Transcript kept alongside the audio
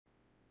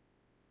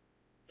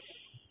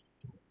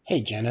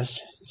Hey Janice,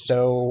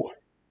 so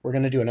we're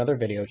going to do another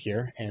video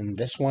here, and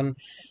this one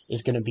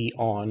is going to be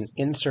on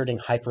inserting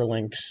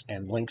hyperlinks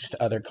and links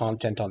to other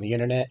content on the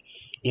internet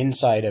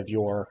inside of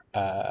your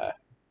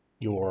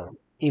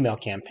email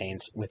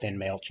campaigns within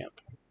Mailchimp.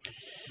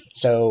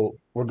 So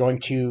we're going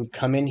to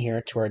come in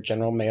here to our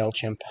general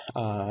Mailchimp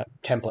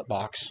template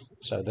box.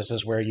 So this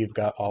is where you've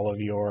got all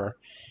of your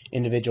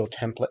individual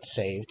templates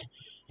saved,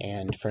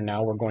 and for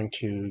now we're going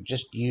to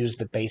just use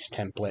the base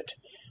template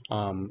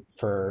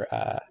for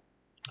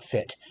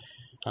fit,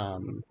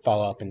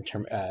 follow up, and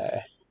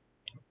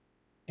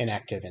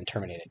inactive and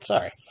terminated.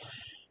 Sorry.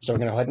 So we're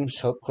going to go ahead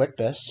and click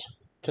this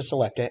to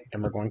select it,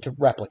 and we're going to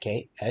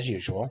replicate as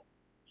usual.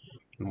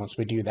 And once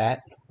we do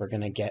that, we're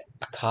going to get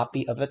a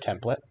copy of the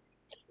template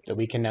that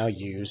we can now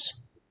use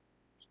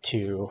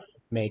to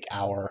make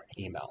our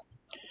email.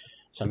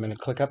 So I'm going to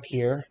click up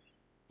here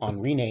on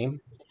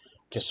rename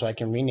just so I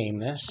can rename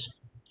this,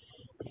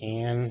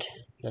 and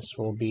this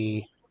will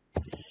be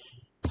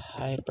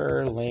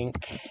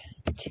Hyperlink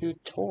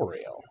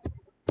tutorial.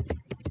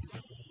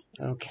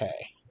 Okay.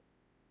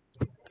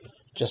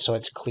 Just so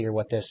it's clear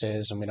what this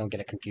is and we don't get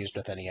it confused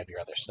with any of your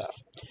other stuff.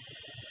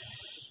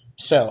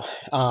 So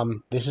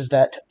this is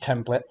that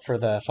template for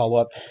the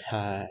follow-up,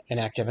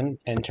 inactive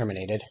and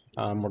terminated.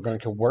 We're going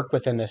to work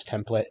within this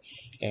template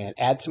and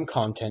add some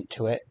content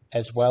to it,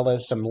 as well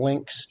as some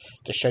links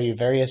to show you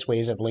various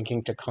ways of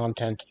linking to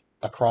content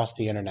across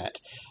the internet.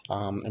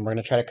 And we're going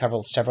to try to cover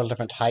several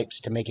different types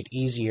to make it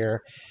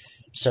easier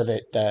so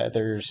that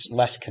there's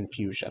less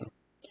confusion.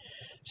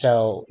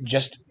 So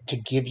just to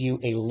give you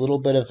a little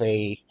bit of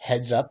a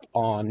heads up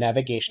on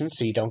navigation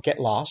so you don't get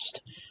lost,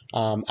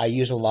 I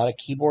use a lot of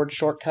keyboard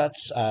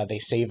shortcuts. They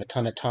save a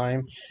ton of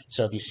time.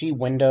 So if you see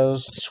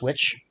Windows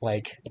switch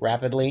like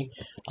rapidly,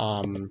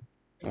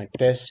 like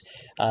this,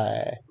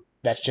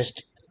 that's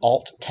just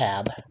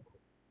Alt-Tab.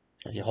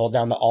 If you hold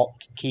down the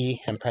Alt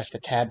key and press the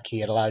Tab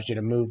key, it allows you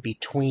to move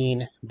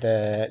between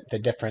the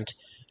different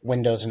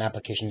windows and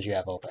applications you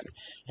have open.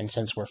 And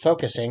since we're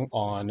focusing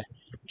on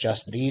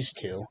just these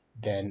two,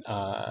 then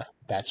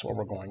that's what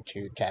we're going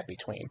to tab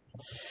between.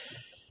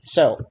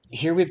 So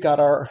here we've got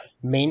our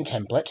main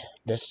template,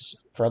 this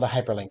for the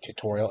hyperlink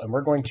tutorial, and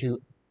we're going to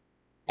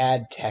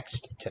add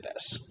text to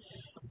this.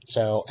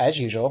 So as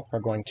usual, we're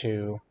going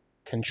to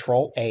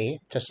Control A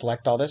to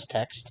select all this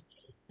text,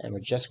 and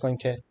we're just going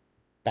to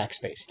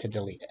backspace to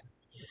delete it.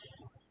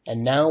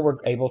 And now we're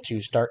able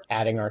to start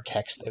adding our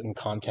text and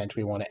content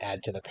we want to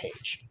add to the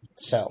page.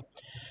 So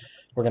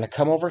we're going to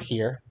come over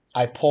here.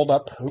 I've pulled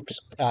up,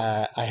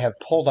 I have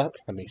pulled up,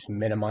 let me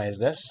minimize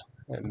this,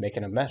 I'm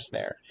making a mess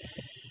there.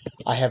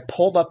 I have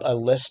pulled up a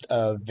list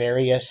of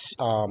various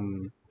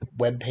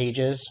web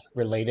pages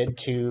related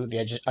to the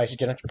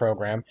Isogenics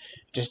program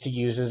just to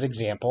use as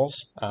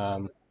examples.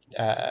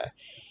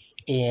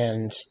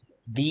 And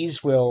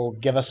these will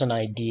give us an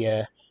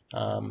idea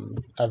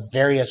of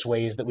various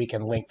ways that we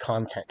can link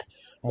content.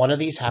 One of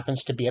these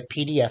happens to be a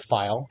PDF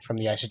file from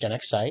the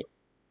Isogenics site.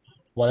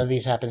 One of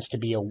these happens to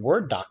be a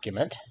Word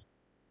document.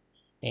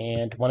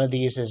 And one of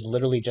these is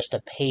literally just a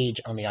page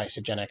on the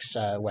Isogenics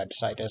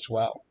website as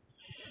well.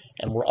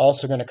 And we're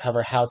also going to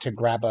cover how to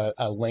grab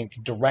a link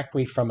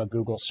directly from a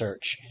Google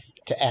search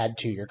to add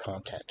to your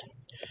content.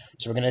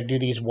 So we're going to do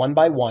these one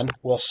by one.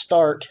 We'll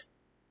start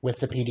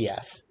with the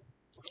PDF.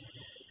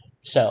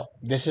 So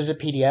this is a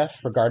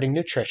PDF regarding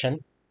nutrition.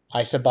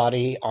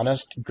 IsaBody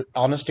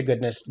honest to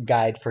goodness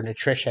guide for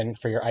nutrition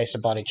for your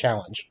IsaBody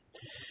challenge.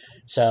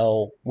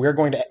 So we're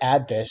going to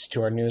add this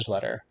to our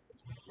newsletter.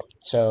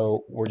 So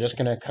we're just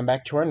going to come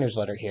back to our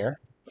newsletter here.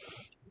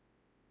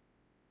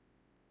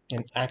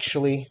 And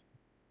actually,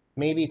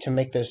 maybe to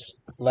make this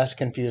less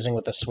confusing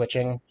with the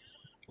switching,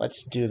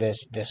 let's do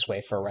this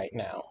way for right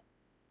now,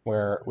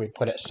 where we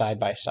put it side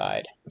by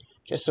side,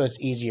 just so it's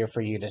easier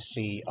for you to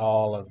see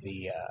all of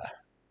the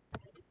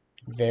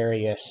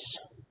various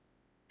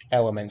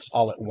elements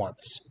all at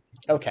once.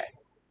 Okay.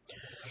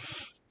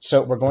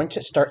 So we're going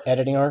to start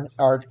editing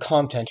our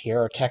content here,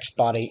 our text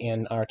body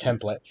in our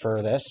template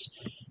for this.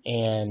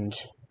 And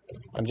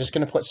I'm just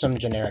going to put some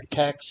generic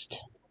text.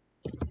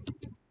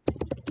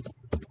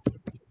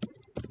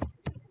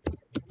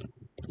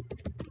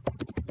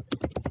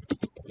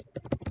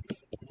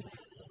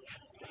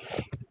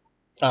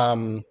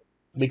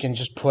 We can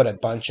just put a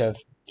bunch of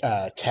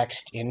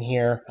text in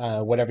here,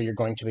 whatever you're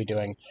going to be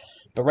doing.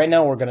 But right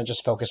now we're going to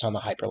just focus on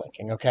the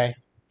hyperlinking, okay?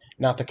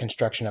 Not the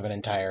construction of an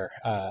entire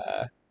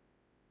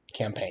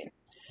campaign.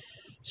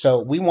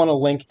 So we want to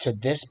link to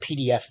this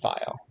PDF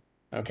file,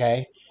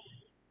 okay?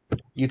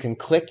 You can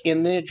click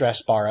in the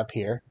address bar up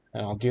here,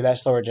 and I'll do that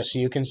slower just so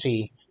you can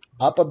see.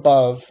 Up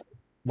above,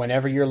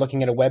 whenever you're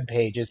looking at a web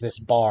page, is this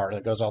bar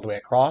that goes all the way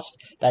across.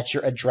 That's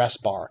your address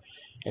bar.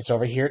 It's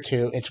over here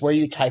too. It's where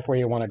you type where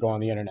you want to go on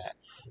the internet.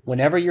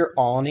 Whenever you're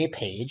on a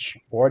page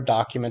or a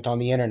document on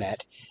the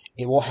internet,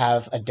 it will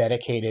have a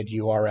dedicated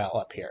URL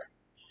up here.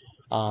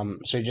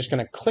 So you're just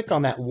going to click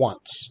on that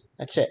once.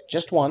 That's it,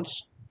 just once,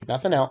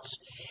 nothing else.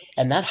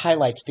 And that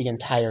highlights the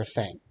entire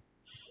thing.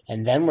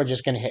 And then we're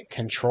just going to hit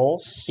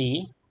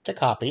Control-C to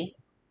copy.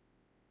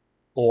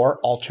 Or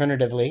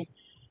alternatively,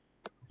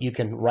 you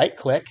can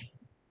right-click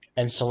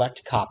and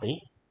select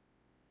copy.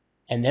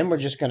 And then we're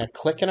just going to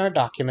click in our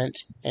document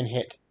and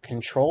hit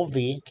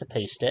Control-V to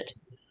paste it.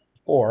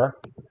 Or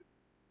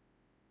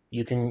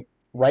you can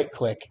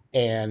right-click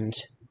and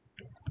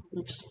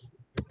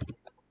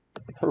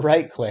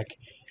right-click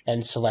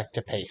and select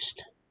to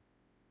paste.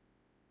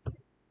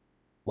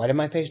 Why did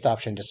my paste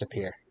option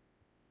disappear?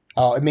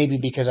 Oh, it may be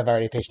because I've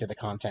already pasted the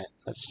content.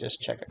 Let's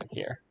just check it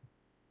here.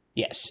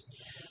 Yes.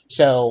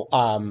 So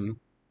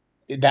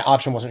that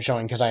option wasn't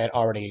showing because I had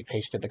already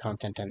pasted the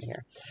content in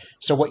here.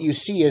 So what you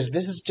see is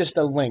this is just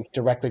a link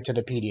directly to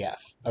the PDF,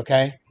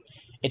 okay?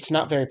 It's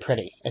not very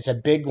pretty. It's a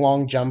big,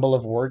 long jumble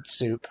of word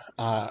soup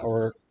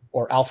or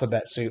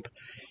alphabet soup,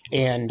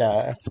 and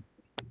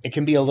it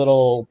can be a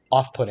little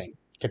off-putting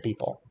to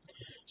people.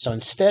 So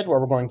instead,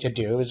 what we're going to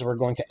do is we're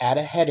going to add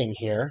a heading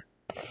here,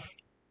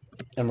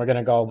 and we're going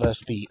to call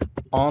this the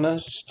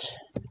Honest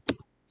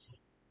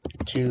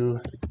to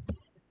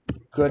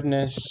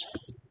Goodness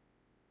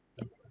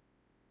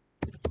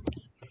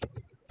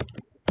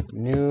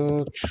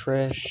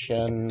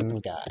Nutrition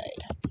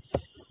Guide.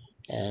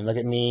 And look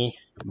at me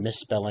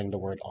misspelling the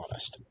word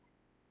honest.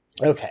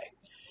 Okay,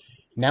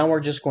 now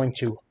we're just going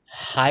to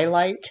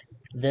highlight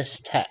this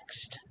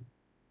text.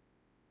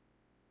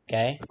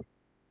 Okay,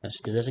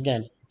 let's do this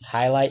again.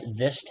 Highlight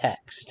this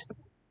text.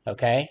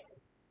 Okay,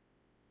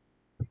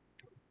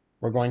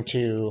 we're going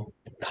to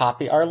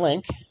copy our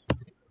link,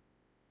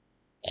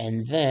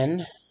 and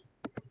then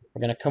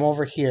we're going to come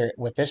over here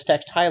with this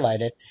text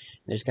highlighted.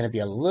 There's going to be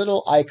a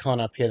little icon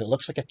up here that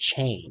looks like a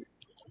chain.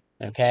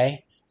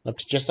 Okay,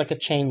 looks just like a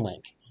chain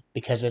link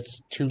because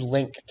it's to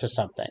link to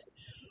something.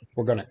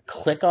 We're going to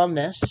click on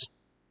this,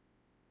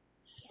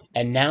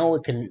 and now we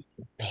can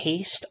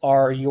paste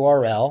our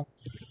URL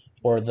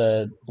or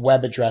the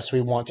web address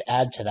we want to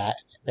add to that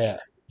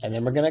there. And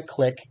then we're going to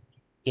click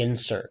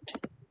Insert.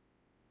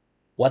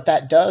 What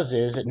that does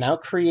is it now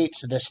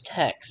creates this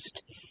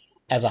text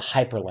as a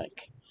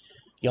hyperlink.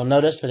 You'll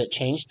notice that it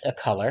changed a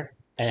color,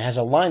 and it has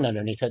a line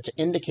underneath it to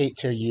indicate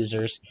to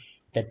users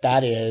that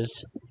that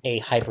is a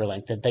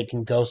hyperlink, that they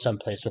can go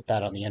someplace with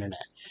that on the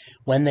internet.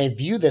 When they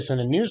view this in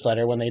a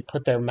newsletter, when they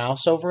put their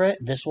mouse over it,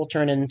 this will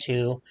turn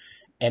into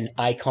an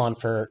icon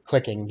for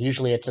clicking.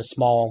 Usually it's a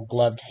small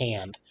gloved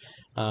hand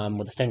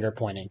with a finger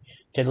pointing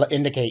to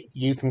indicate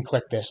you can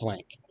click this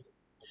link.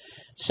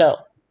 So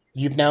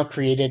you've now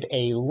created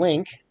a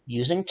link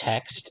using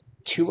text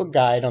to a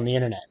guide on the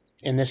internet,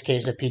 in this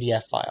case a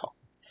PDF file.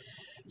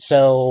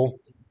 So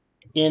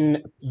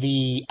in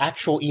the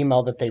actual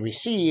email that they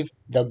receive,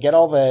 they'll get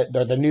all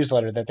the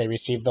newsletter that they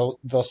receive,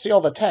 they'll see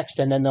all the text,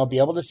 and then they'll be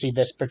able to see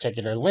this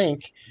particular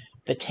link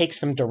that takes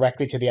them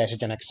directly to the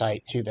Isogenic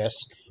site, to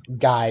this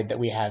guide that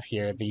we have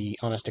here, the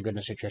Honest to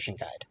Goodness Nutrition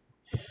Guide.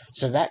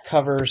 So that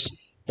covers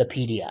the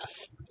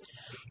PDF.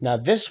 Now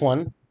this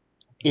one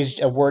is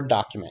a Word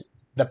document.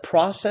 The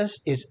process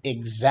is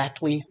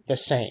exactly the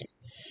same.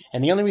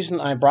 And the only reason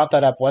I brought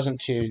that up wasn't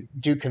to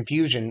do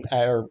confusion,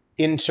 or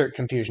insert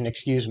confusion,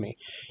 excuse me.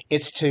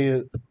 It's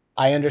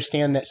I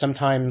understand that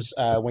sometimes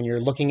when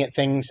you're looking at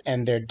things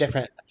and they're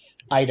different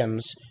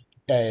items,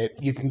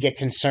 you can get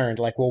concerned,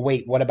 like, well,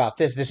 wait, what about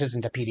this? This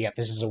isn't a PDF,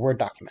 this is a Word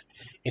document.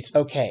 It's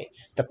okay.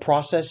 The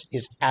process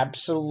is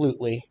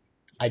absolutely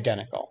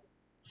identical.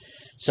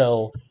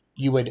 So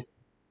you would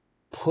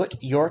put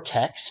your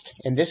text,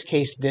 in this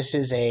case, this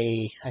is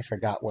I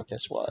forgot what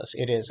this was.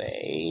 It is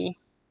a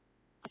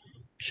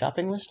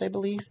shopping list, I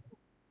believe.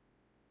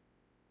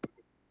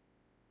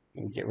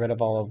 Get rid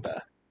of all of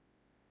the...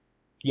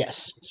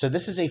 Yes, so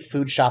this is a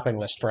food shopping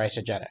list for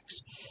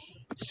Isogenics.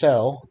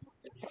 So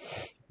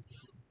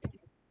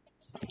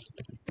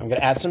I'm going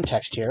to add some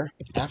text here.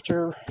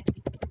 After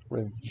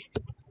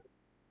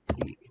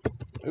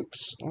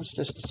let's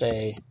just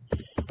say,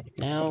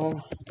 now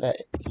that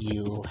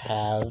you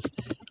have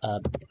a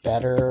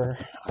better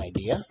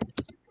idea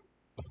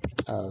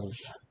of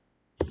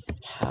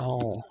how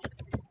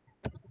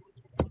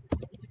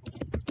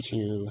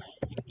to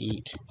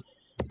eat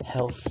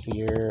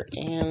healthier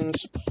and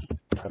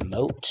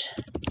promote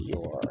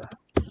your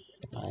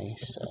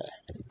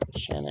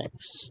Isogenics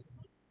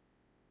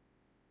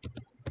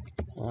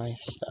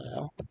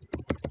lifestyle,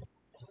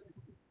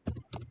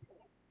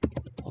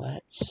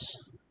 let's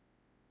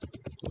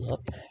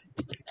look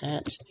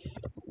at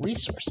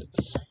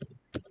resources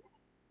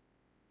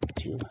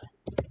to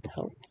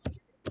help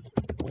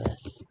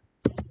with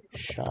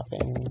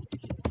shopping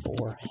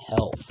for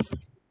health.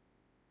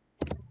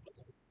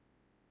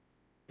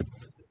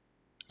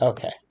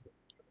 Okay.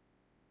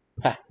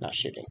 Not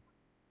shooting.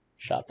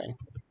 Shopping.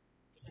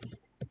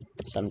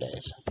 Some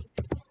days.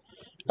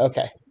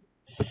 Okay.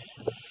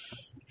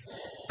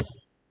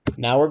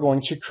 Now we're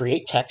going to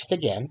create text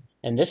again.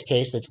 In this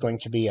case, it's going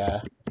to be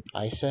a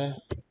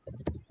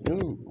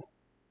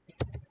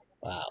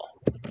wow.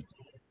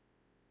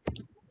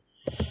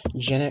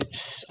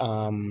 Genics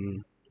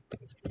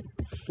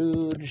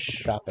food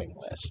shopping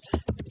list.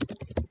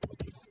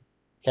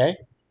 Okay.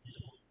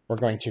 We're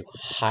going to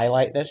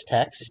highlight this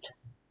text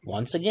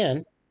once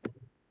again.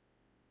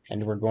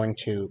 and we're going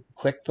to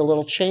click the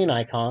little chain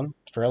icon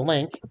for a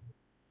link,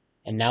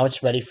 and now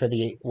it's ready for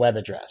the web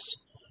address.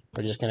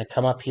 We're just going to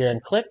come up here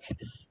and click,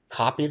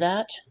 copy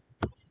that,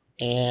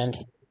 and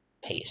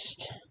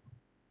paste.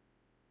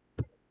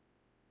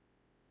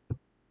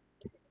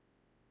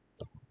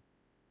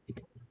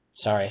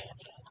 Sorry,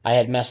 I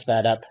had messed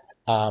that up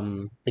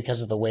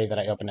because of the way that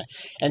I opened it.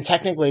 And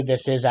technically,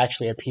 this is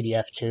actually a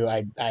PDF too.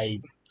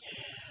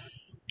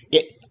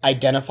 It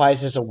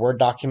identifies as a Word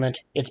document.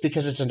 It's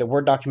because it's a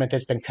Word document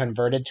that's been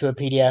converted to a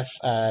PDF.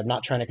 I'm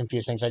not trying to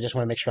confuse things. I just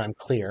want to make sure I'm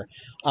clear.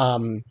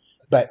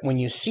 But when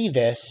you see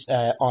this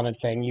on a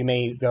thing, you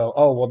may go,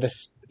 oh, well,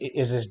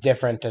 is this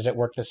different? Does it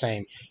work the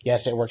same?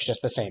 Yes, it works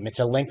just the same. It's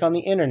a link on the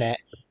internet,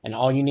 and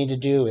all you need to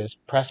do is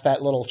press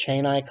that little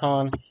chain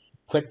icon,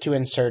 click to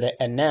insert it,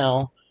 and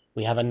now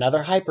we have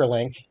another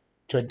hyperlink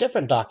to a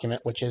different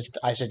document, which is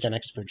the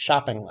Isagenix food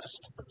shopping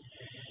list.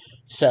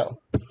 So,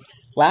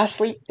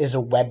 lastly is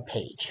a web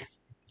page.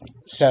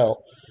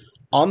 So,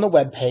 on the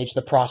web page,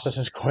 the process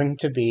is going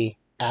to be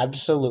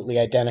absolutely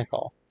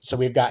identical. So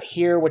we've got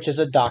here, which is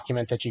a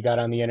document that you got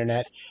on the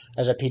internet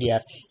as a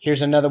PDF.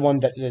 Here's another one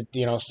that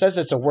says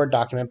it's a Word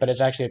document, but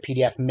it's actually a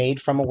PDF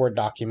made from a Word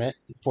document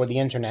for the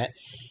internet.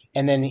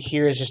 And then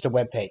here is just a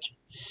web page.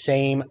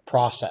 Same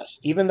process.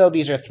 Even though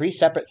these are three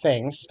separate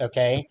things,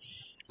 okay,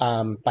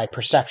 by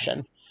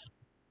perception,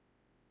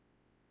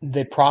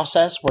 the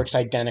process works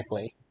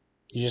identically.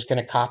 You're just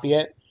going to copy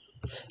it,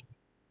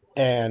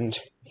 and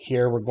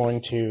here we're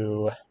going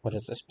to, what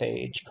is this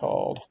page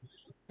called?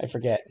 I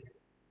forget.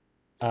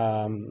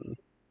 Third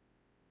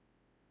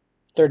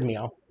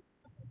meal.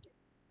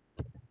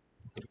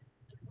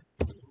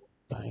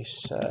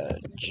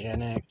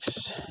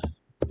 Isagenix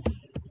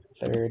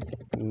third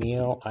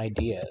meal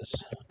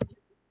ideas.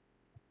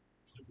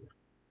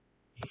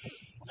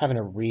 I'm having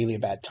a really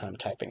bad time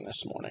typing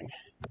this morning.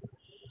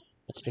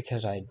 It's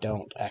because I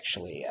don't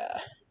actually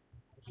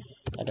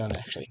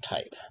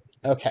type.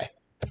 Okay.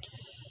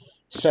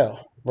 So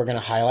we're going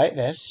to highlight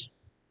this,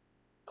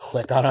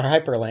 click on our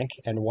hyperlink,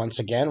 and once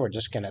again, we're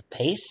just going to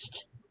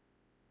paste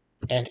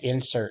and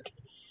insert.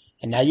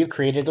 And now you've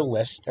created a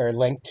list or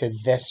link to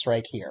this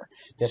right here,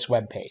 this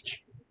web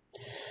page.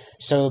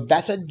 So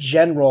that's a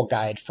general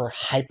guide for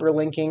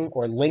hyperlinking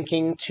or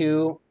linking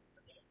to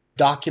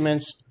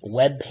documents,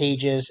 web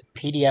pages,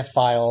 PDF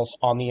files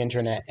on the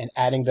internet and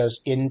adding those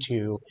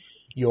into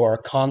your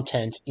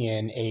content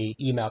in an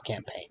email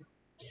campaign.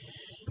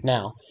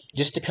 Now,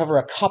 just to cover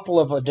a couple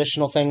of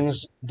additional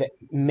things that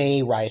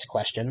may raise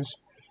questions,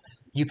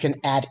 you can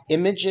add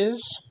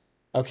images,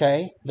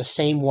 okay, the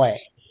same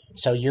way.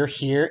 So you're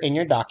here in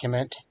your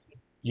document,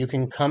 you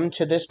can come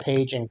to this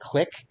page and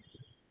click,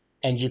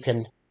 and you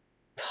can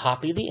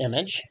copy the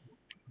image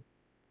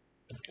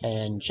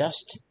and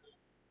just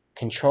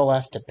Control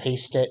F to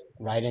paste it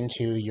right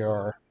into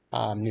your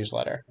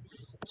newsletter.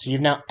 So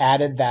you've now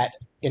added that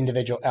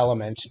individual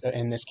element,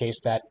 in this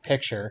case that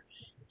picture,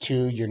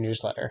 to your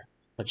newsletter,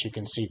 which you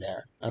can see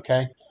there,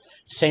 okay?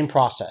 Same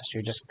process.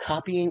 You're just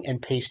copying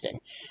and pasting.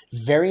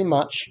 Very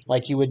much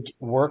like you would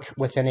work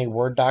within a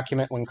Word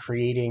document when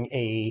creating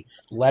a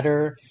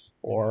letter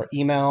or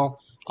email.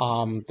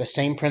 The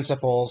same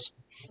principles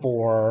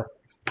for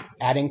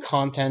adding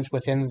content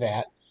within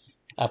that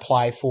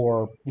apply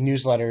for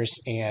newsletters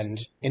and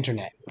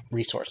internet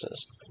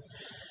resources.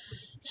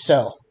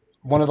 So,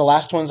 one of the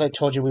last ones I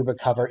told you we would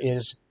cover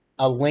is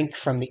a link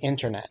from the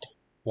internet.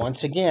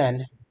 Once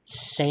again,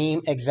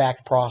 same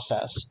exact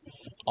process.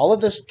 All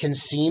of this can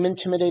seem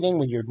intimidating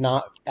when you're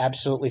not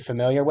absolutely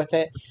familiar with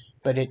it,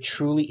 but it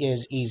truly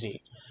is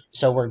easy.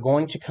 So we're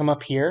going to come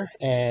up here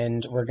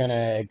and we're going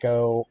to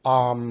go,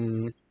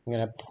 I'm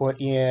going to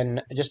put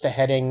in just a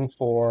heading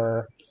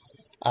for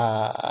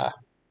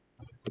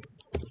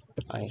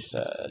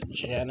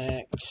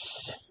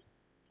Isagenix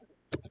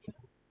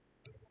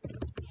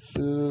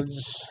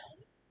foods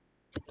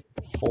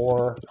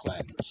for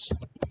cleanse.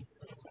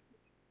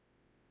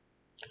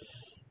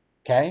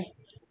 Okay,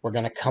 we're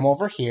going to come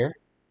over here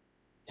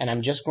and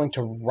I'm just going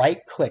to right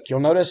click. You'll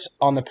notice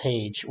on the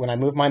page when I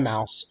move my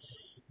mouse,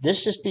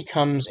 this just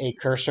becomes a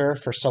cursor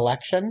for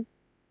selection,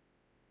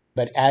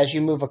 but as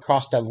you move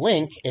across the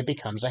link, it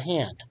becomes a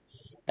hand.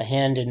 The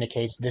hand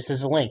indicates this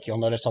is a link. You'll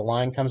notice a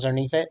line comes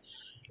underneath it.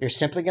 You're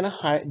simply going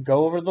to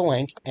go over the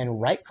link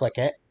and right click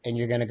it, and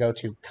you're going to go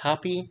to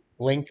copy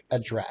link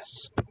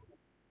address.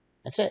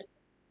 That's it.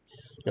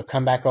 You'll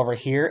come back over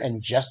here,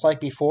 and just like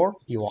before,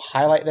 you will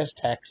highlight this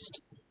text.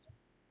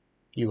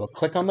 You will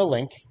click on the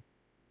link,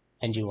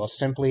 and you will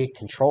simply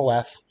Control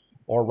F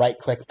or right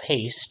click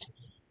paste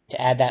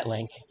to add that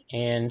link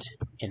and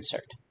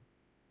insert.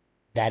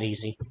 That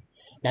easy.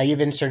 Now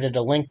you've inserted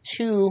a link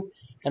to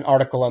an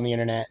article on the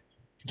internet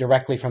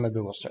directly from a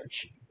Google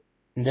search.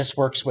 And this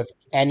works with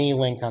any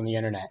link on the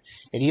internet.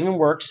 It even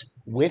works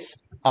with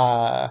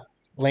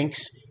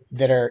links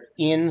that are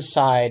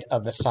inside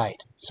of the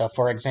site. So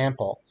for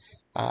example,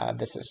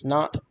 this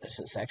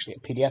is actually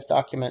a PDF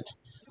document.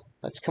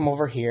 Let's come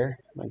over here.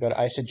 I'm going to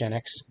go to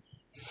Isagenix.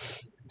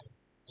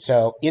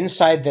 So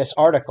inside this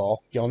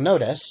article, you'll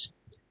notice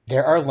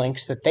there are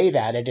links that they've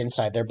added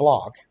inside their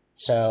blog.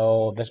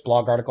 So this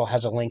blog article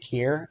has a link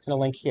here and a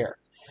link here.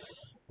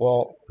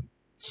 Well,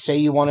 say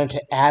you wanted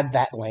to add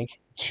that link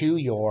to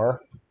your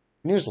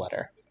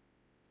newsletter.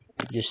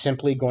 You're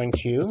simply going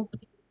to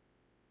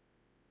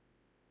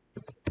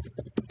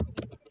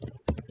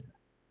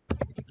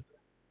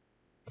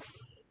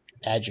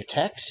add your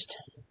text,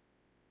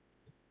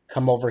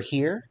 come over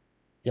here.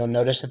 You'll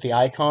notice that the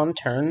icon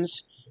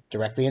turns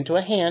directly into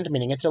a hand,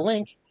 meaning it's a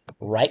link.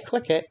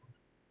 Right-click it,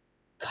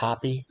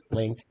 copy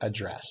link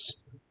address.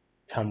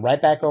 Come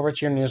right back over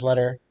to your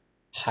newsletter,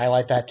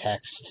 highlight that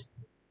text,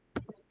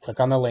 click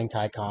on the link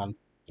icon,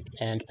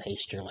 and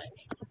paste your link.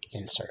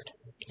 Insert.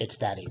 It's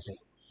that easy.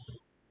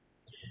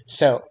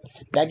 So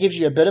that gives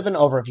you a bit of an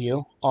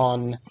overview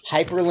on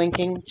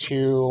hyperlinking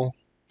to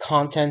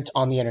content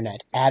on the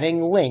internet,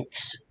 adding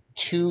links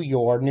to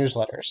your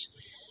newsletters.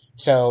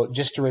 So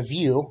just to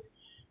review,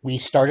 we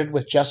started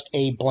with just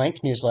a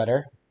blank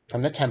newsletter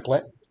from the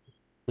template.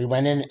 We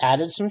went in and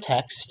added some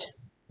text.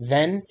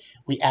 Then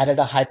we added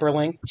a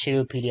hyperlink to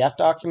a PDF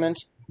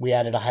document. We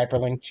added a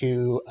hyperlink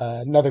to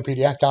another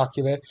PDF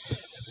document,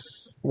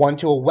 one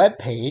to a web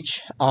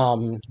page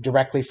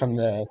directly from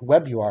the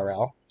web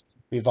URL.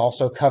 We've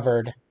also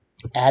covered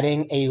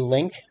adding a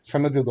link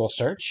from a Google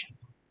search.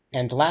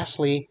 And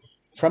lastly,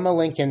 from a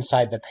link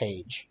inside the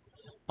page.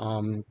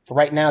 For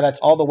right now, that's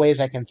all the ways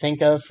I can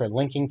think of for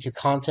linking to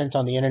content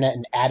on the internet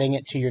and adding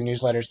it to your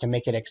newsletters to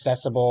make it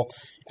accessible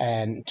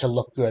and to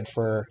look good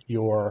for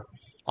your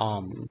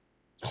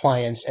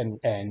clients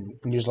and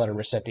newsletter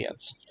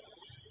recipients.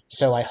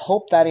 So I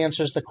hope that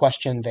answers the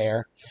question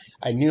there.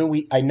 I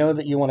know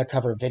that you want to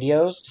cover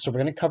videos, so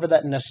we're going to cover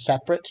that in a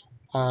separate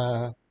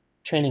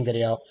training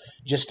video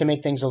just to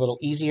make things a little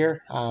easier.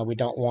 We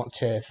don't want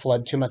to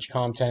flood too much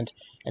content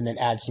and then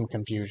add some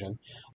confusion.